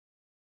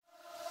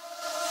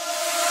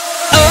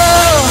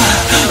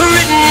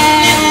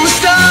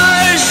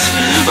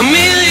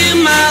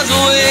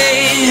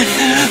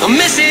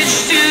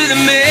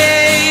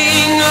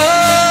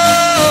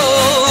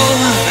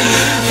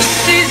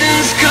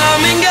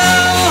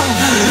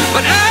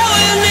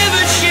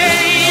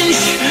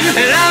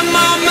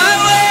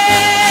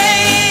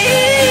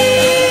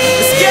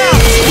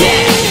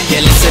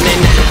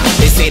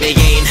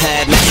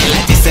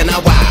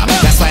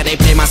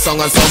song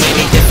on so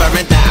many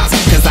different dials,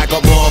 cause I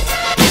got more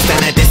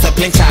than a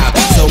disciplined child.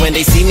 So when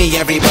they see me,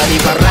 everybody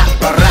barack,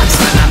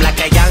 man, I'm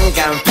like a young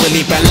gun,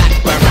 fully barack.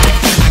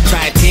 I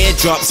cry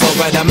teardrops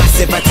over the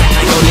massive attack.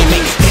 I only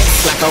make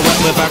hits like I work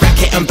with a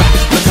racket and back.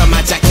 Look at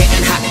my jacket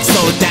and hat, so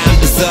down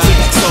berserk,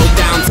 so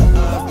down to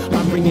earth.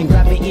 I'm bringing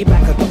gravity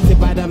back, adopted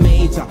by the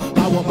major.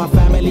 I want my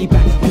family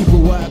back.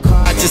 People work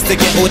hard just to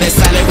get all their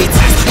salary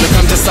tax. Look,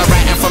 I'm just a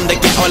writer from the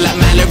ghetto like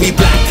Mallory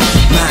Black.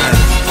 Man,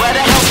 where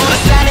the hell's all the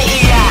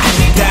sanity at?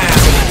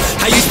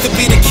 Damn, I used to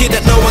be the kid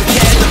that no one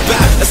cared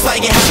about. That's why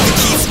you have to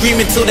keep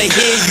screaming till they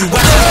hear you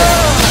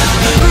out.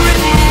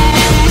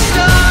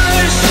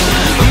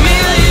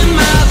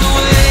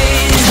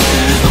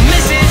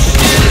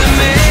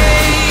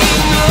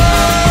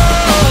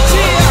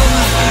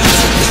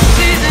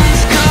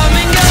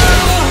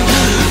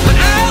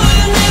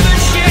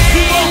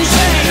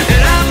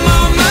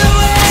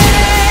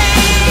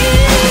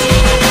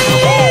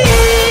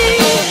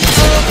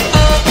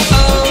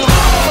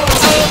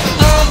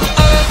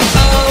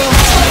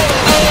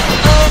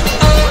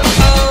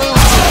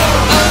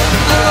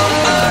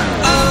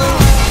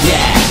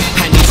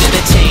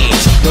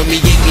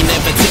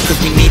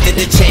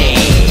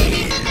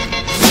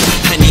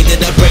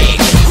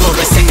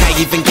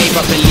 Even gave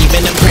up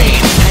believing and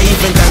praying. I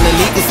even done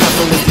illegal stuff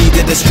and was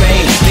leading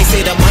astray. They say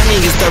that money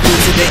is the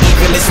root of the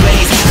evilest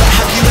ways, but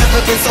have you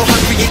ever been so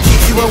hungry it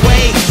keeps you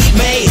awake?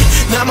 Mate,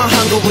 now my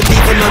hunger would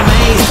leave him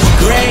amazed.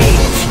 Great,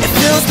 it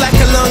feels like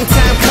a long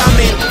time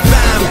coming,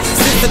 fam,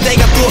 since the day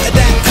I thought of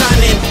that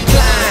cunning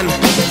plan.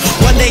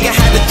 One day I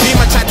had a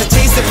dream, I tried to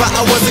chase it, but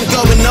I wasn't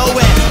going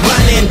nowhere.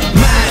 Running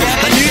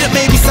mad, I knew that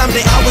maybe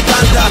someday I would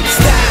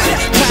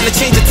understand. Trying to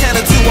change a 10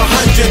 to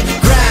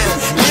 100 grand.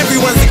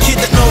 Everyone's a kid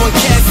that no one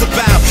cares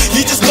about.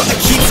 You just gotta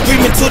keep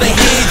screaming till they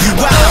hear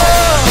you out.